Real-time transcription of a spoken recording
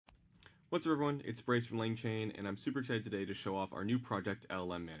What's up everyone, it's Bryce from LangChain, and I'm super excited today to show off our new project,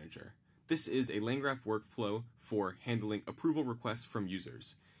 LLManager. This is a LangGraph workflow for handling approval requests from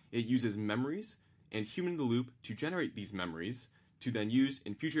users. It uses memories and human-in-the-loop to generate these memories to then use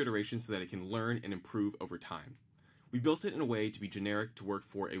in future iterations so that it can learn and improve over time. We built it in a way to be generic to work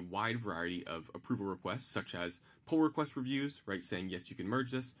for a wide variety of approval requests, such as pull request reviews, right, saying yes, you can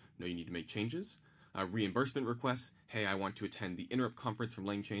merge this, no, you need to make changes. Reimbursement requests, hey, I want to attend the Interrupt conference from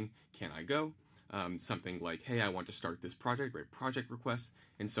LangChain, can I go? Something like, hey, I want to start this project, right, project requests,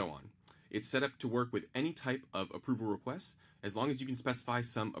 and so on. It's set up to work with any type of approval requests. As long as you can specify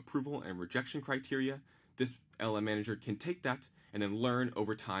some approval and rejection criteria, this LLManager can take that and then learn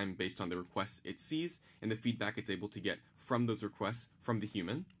over time based on the requests it sees and the feedback it's able to get from those requests from the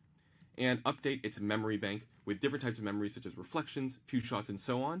human, and update its memory bank with different types of memories such as reflections, few shots, and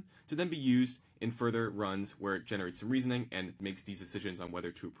so on, to then be used in further runs where it generates some reasoning and makes these decisions on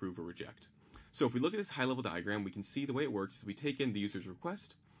whether to approve or reject. So if we look at this high-level diagram, we can see the way it works is we take in the user's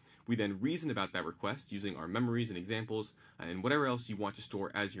request, we then reason about that request using our memories and examples and whatever else you want to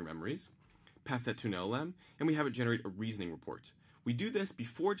store as your memories, pass that to an LLM, and we have it generate a reasoning report. We do this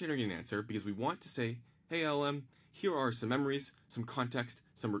before generating an answer because we want to say, hey LLM, here are some memories, some context,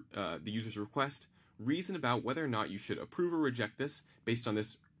 some the user's request, reason about whether or not you should approve or reject this based on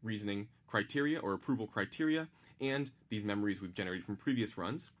this reasoning criteria or approval criteria and these memories we've generated from previous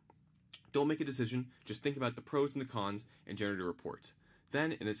runs. Don't make a decision, just think about the pros and the cons and generate a report.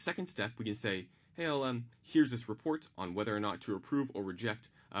 Then in a second step, we can say, hey LLM, here's this report on whether or not to approve or reject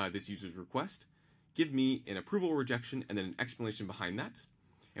this user's request. Give me an approval or rejection and then an explanation behind that.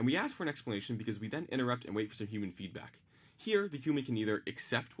 And we ask for an explanation because we then interrupt and wait for some human feedback. Here, the human can either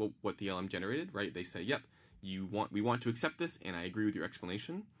accept what the LLM generated, right? They say, yep, we want to accept this and I agree with your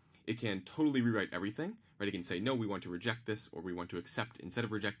explanation. It can totally rewrite everything, right? It can say, no, we want to reject this, or we want to accept instead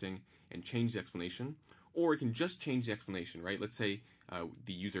of rejecting, and change the explanation. Or it can just change the explanation, right? Let's say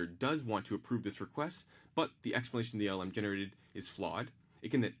the user does want to approve this request, but the explanation the LLM generated is flawed. It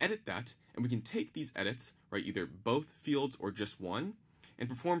can then edit that, and we can take these edits, right, either both fields or just one, and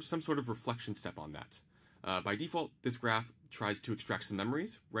perform some sort of reflection step on that. By default, this graph tries to extract some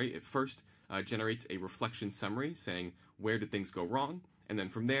memories, right? It first generates a reflection summary saying, where did things go wrong? And then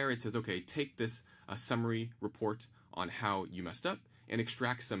from there, it says, okay, take this summary report on how you messed up and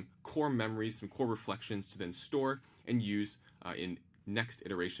extract some core memories, some core reflections to then store and use in next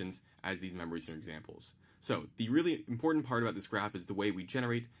iterations as these memories and examples. So the really important part about this graph is the way we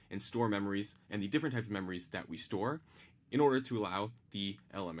generate and store memories and the different types of memories that we store in order to allow the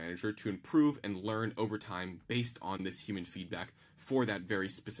LLManager to improve and learn over time based on this human feedback for that very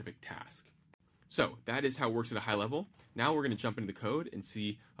specific task. So that is how it works at a high level. Now we're going to jump into the code and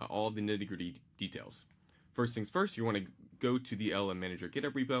see all of the nitty-gritty details. First things first, you want to go to the LLManager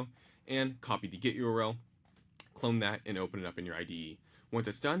GitHub repo and copy the Git URL, clone that, and open it up in your IDE. Once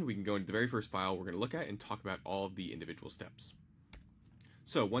that's done, we can go into the very first file we're going to look at and talk about all of the individual steps.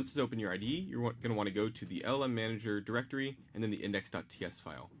 So once it's open in your IDE, you're going to want to go to the LLManager directory and then the index.ts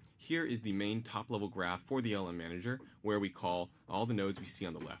file. Here is the main top-level graph for the LLManager where we call all the nodes we see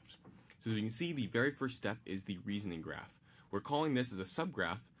on the left. So as you can see, the very first step is the reasoning graph. We're calling this as a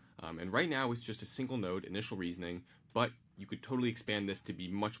subgraph, and right now it's just a single node initial reasoning, but you could totally expand this to be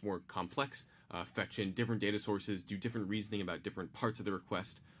much more complex, fetch in different data sources, do different reasoning about different parts of the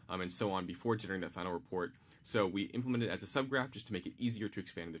request, and so on before generating that final report. So we implement it as a subgraph just to make it easier to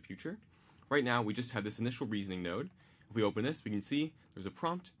expand in the future. Right now, we just have this initial reasoning node. If we open this, we can see there's a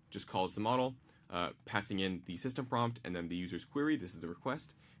prompt, just calls the model, passing in the system prompt and then the user's query, this is the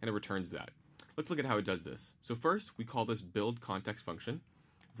request, and it returns that. Let's look at how it does this. So first, we call this build context function.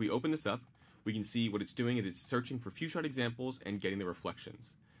 If we open this up, we can see what it's doing is it's searching for few shot examples and getting the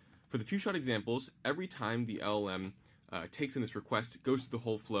reflections. For the few shot examples, every time the LLM takes in this request, goes through the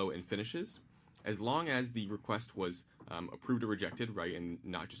whole flow and finishes. As long as the request was approved or rejected, right, and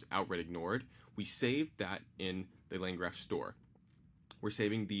not just outright ignored, we save that in the LangGraph store. We're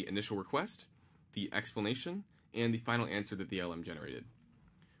saving the initial request, the explanation, and the final answer that the LLM generated.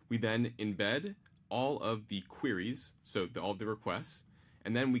 We then embed all of the queries, so all of the requests,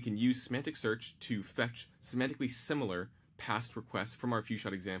 and then we can use semantic search to fetch semantically similar past requests from our few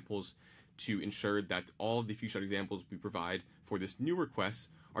shot examples to ensure that all of the few shot examples we provide for this new request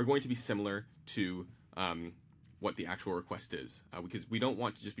are going to be similar to what the actual request is, because we don't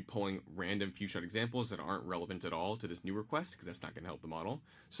want to just be pulling random few shot examples that aren't relevant at all to this new request, because that's not going to help the model.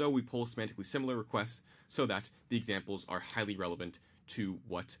 So we pull semantically similar requests so that the examples are highly relevant to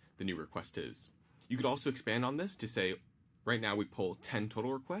what the new request is. You could also expand on this to say, right now we pull 10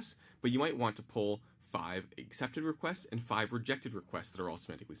 total requests, but you might want to pull 5 accepted requests and 5 rejected requests that are all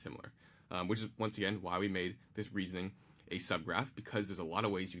semantically similar, which is, once again, why we made this reasoning a subgraph, because there's a lot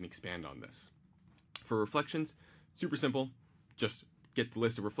of ways you can expand on this. For reflections, super simple. Just get the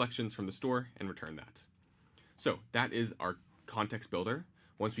list of reflections from the store and return that. So that is our context builder.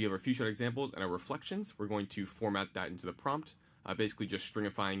 Once we have our few shot examples and our reflections, we're going to format that into the prompt, basically just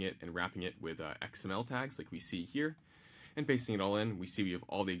stringifying it and wrapping it with XML tags like we see here, and pasting it all in. We see we have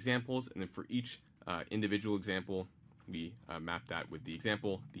all the examples, and then for each individual example, we map that with the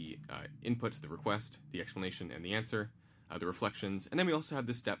example, the input, the request, the explanation, and the answer, the reflections. And then we also have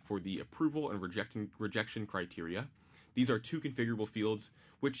this step for the approval and rejection criteria. These are 2 configurable fields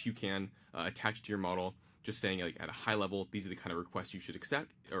which you can attach to your model, just saying, like, at a high level, these are the kind of requests you should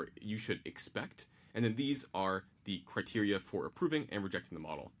accept or you should expect. And then these are the criteria for approving and rejecting the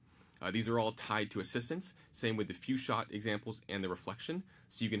model. These are all tied to assistants, same with the few shot examples and the reflection.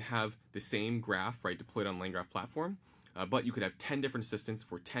 So you can have the same graph, right, deployed on LangGraph platform, but you could have 10 different assistants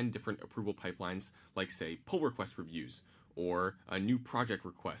for 10 different approval pipelines, like, say, pull request reviews, or new project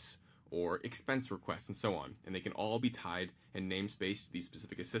requests, or expense requests, and so on. And they can all be tied and namespaced to these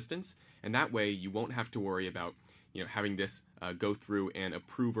specific assistants. And that way you won't have to worry about, having this go through and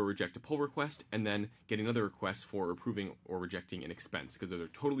approve or reject a pull request, and then get another request for approving or rejecting an expense, because those are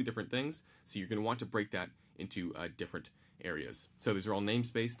totally different things. So you're going to want to break that into different areas. So these are all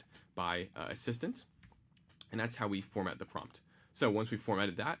namespaced by assistant, and that's how we format the prompt. So once we've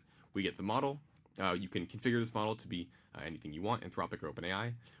formatted that, we get the model. You can configure this model to be anything you want, Anthropic or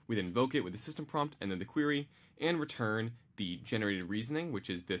OpenAI. We then invoke it with the system prompt and then the query, and return the generated reasoning, which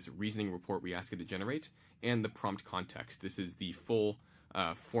is this reasoning report we ask it to generate, and the prompt context. This is the full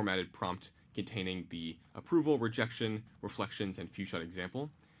formatted prompt containing the approval, rejection, reflections, and few shot example.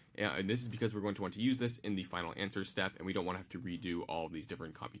 And this is because we're going to want to use this in the final answer step, and we don't want to have to redo all of these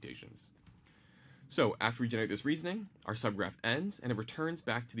different computations. So after we generate this reasoning, our subgraph ends, and it returns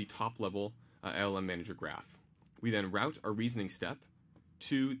back to the top level LLManager graph. We then route our reasoning step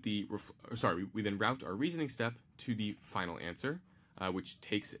to the final answer, which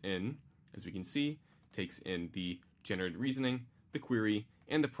takes in, as we can see, the generated reasoning, the query,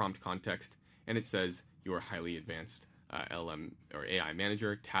 and the prompt context, and it says your highly advanced LLM or AI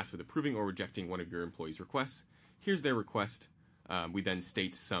manager tasked with approving or rejecting one of your employees' requests. Here's their request. We then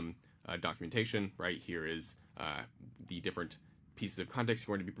state some documentation. Right here is the different pieces of context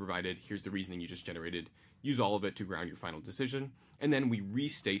you want to be provided. Here's the reasoning you just generated. Use all of it to ground your final decision. And then we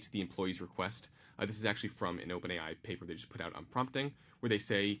restate the employee's request. This is actually from an OpenAI paper they just put out on prompting, where they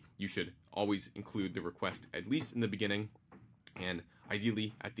say you should always include the request at least in the beginning, and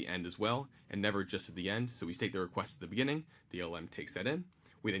ideally at the end as well, and never just at the end. So we state the request at the beginning, the LLM takes that in.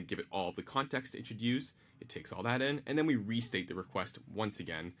 We then give it all of the context it should use, it takes all that in, and then we restate the request once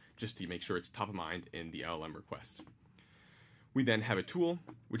again, just to make sure it's top of mind in the LLM request. We then have a tool,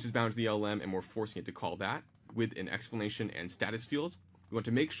 which is bound to the LLM, and we're forcing it to call that with an explanation and status field. We want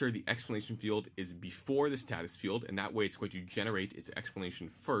to make sure the explanation field is before the status field, and that way it's going to generate its explanation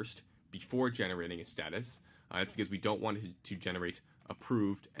first before generating its status. That's because we don't want it to generate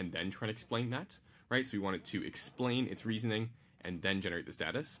approved and then try to explain that, right? So we want it to explain its reasoning and then generate the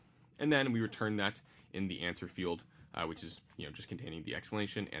status. And then we return that in the answer field, which is just containing the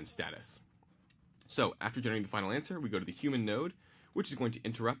explanation and status. So after generating the final answer, we go to the human node, which is going to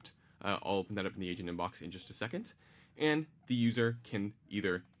interrupt. I'll open that up in the agent inbox in just a second. And the user can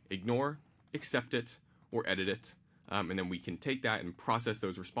either ignore, accept it, or edit it. And then we can take that and process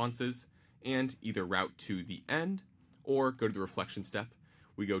those responses and either route to the end or go to the reflection step.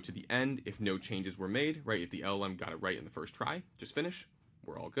 We go to the end if no changes were made, right? If the LLM got it right in the first try, just finish.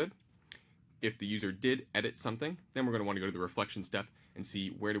 We're all good. If the user did edit something, then we're going to want to go to the reflection step and see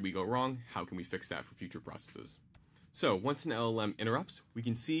where did we go wrong, how can we fix that for future processes. So once an LLM interrupts, we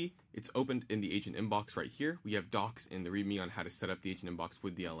can see it's opened in the agent inbox right here. We have docs in the README on how to set up the agent inbox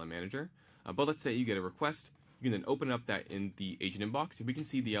with the LLManager. But let's say you get a request, you can then open up that in the agent inbox, and we can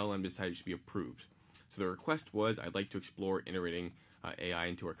see the LLM decided to be approved. So the request was, I'd like to explore integrating AI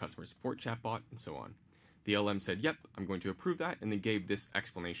into our customer support chatbot, and so on. The LLM said, yep, I'm going to approve that, and then gave this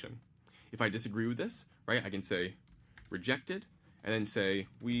explanation. If I disagree with this, right, I can say rejected, and then say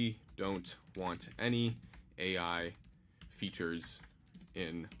we don't want any AI features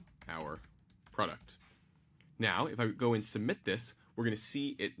in our product. Now, if I go and submit this, we're going to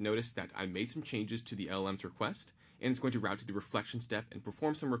see it notice that I made some changes to the LLM's request, and it's going to route to the reflection step and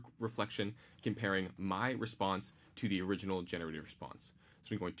perform some reflection comparing my response to the original generated response. So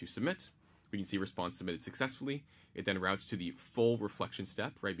we're going to submit. We can see response submitted successfully. It then routes to the full reflection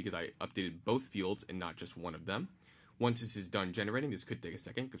step, right, because I updated both fields and not just one of them. Once this is done generating, this could take a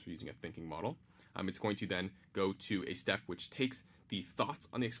second because we're using a thinking model. it's going to then go to a step which takes the thoughts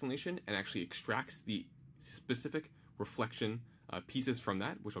on the explanation and actually extracts the specific reflection pieces from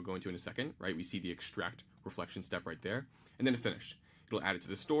that, which I'll go into in a second, right? We see the extract reflection step right there, and then finish. It'll add it to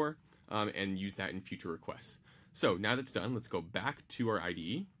the store and use that in future requests. So now that's done, let's go back to our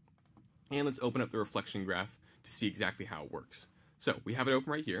IDE, and let's open up the reflection graph to see exactly how it works. So we have it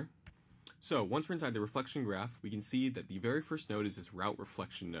open right here. So once we're inside the reflection graph, we can see that the very first node is this route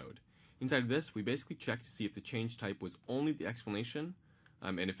reflection node. Inside of this, we basically check to see if the change type was only the explanation,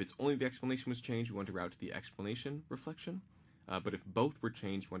 and if it's only the explanation was changed, we want to route to the explanation reflection. But if both were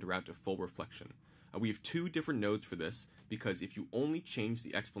changed, we want to route to full reflection. We have two different nodes for this, because if you only change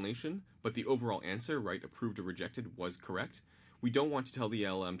the explanation, but the overall answer, right, approved or rejected, was correct, we don't want to tell the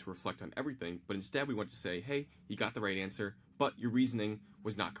LLM to reflect on everything, but instead we want to say, hey, you got the right answer, but your reasoning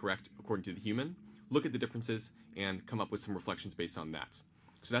was not correct according to the human. Look at the differences and come up with some reflections based on that.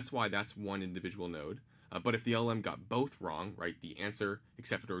 So that's why that's one individual node. But if the LLM got both wrong, right, the answer,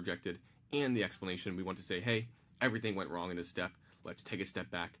 accepted or rejected, and the explanation, we want to say, hey, everything went wrong in this step. Let's take a step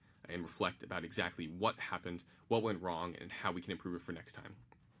back and reflect about exactly what happened, what went wrong, and how we can improve it for next time.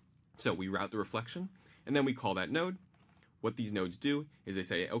 So we route the reflection, and then we call that node. What these nodes do is they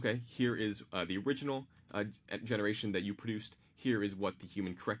say, okay, here is the original generation that you produced. Here is what the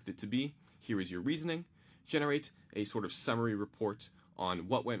human corrected it to be. Here is your reasoning. Generate a sort of summary report on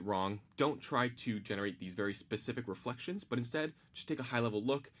what went wrong. Don't try to generate these very specific reflections, but instead just take a high-level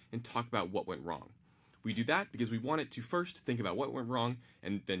look and talk about what went wrong. We do that because we want it to first think about what went wrong,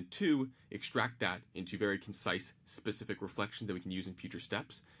 and then two, extract that into very concise, specific reflections that we can use in future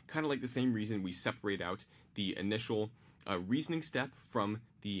steps. Kind of like the same reason we separate out the initial reasoning step from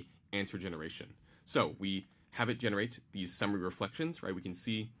the answer generation. So we have it generate these summary reflections, right? We can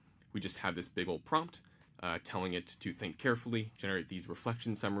see we just have this big old prompt telling it to think carefully, generate these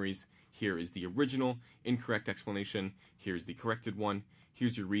reflection summaries. Here is the original incorrect explanation. Here's the corrected one.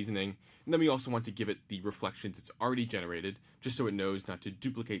 Here's your reasoning. And then we also want to give it the reflections it's already generated, just so it knows not to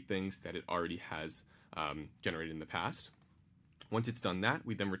duplicate things that it already has generated in the past. Once it's done that,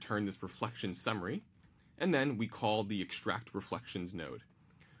 we then return this reflection summary, and then we call the extract reflections node.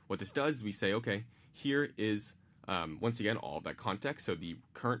 What this does is we say, okay, here is, once again, all of that context. So the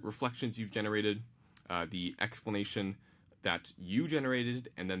current reflections you've generated, the explanation that you generated,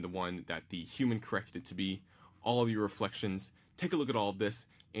 and then the one that the human corrected it to be, all of your reflections. Take a look at all of this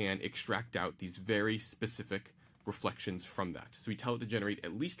and extract out these very specific reflections from that. So we tell it to generate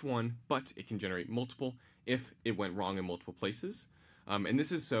at least one, but it can generate multiple if it went wrong in multiple places. And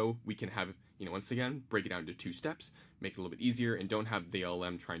this is so we can have, once again, break it down into two steps, make it a little bit easier, and don't have the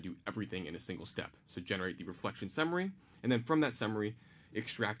LLM try and do everything in a single step. So generate the reflection summary, and then from that summary,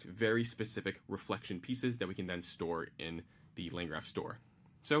 extract very specific reflection pieces that we can then store in the LangGraph store.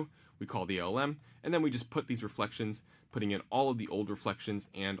 So we call the LLM, and then we just put these reflections, putting in all of the old reflections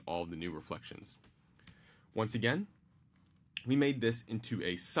and all of the new reflections. Once again, we made this into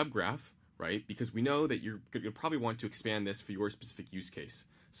a subgraph, right? Because we know that you're going to probably want to expand this for your specific use case.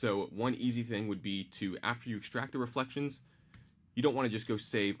 So one easy thing would be to, after you extract the reflections, you don't want to just go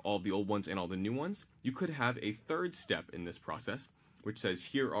save all the old ones and all the new ones. You could have a third step in this process, which says,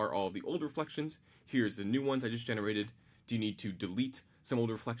 here are all the old reflections, here's the new ones I just generated. Do you need to delete some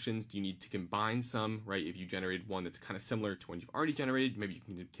old reflections? Do you need to combine some, right? If you generated one that's kind of similar to one you've already generated, maybe you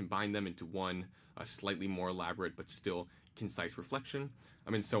can combine them into one slightly more elaborate but still concise reflection,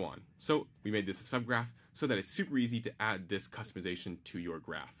 and so on. So we made this a subgraph so that it's super easy to add this customization to your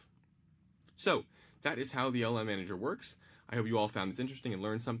graph. So that is how the LLManager works. I hope you all found this interesting and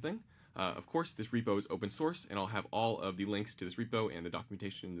learned something. Of course, this repo is open source, and I'll have all of the links to this repo and the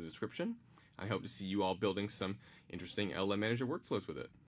documentation in the description. I hope to see you all building some interesting LLManager workflows with it.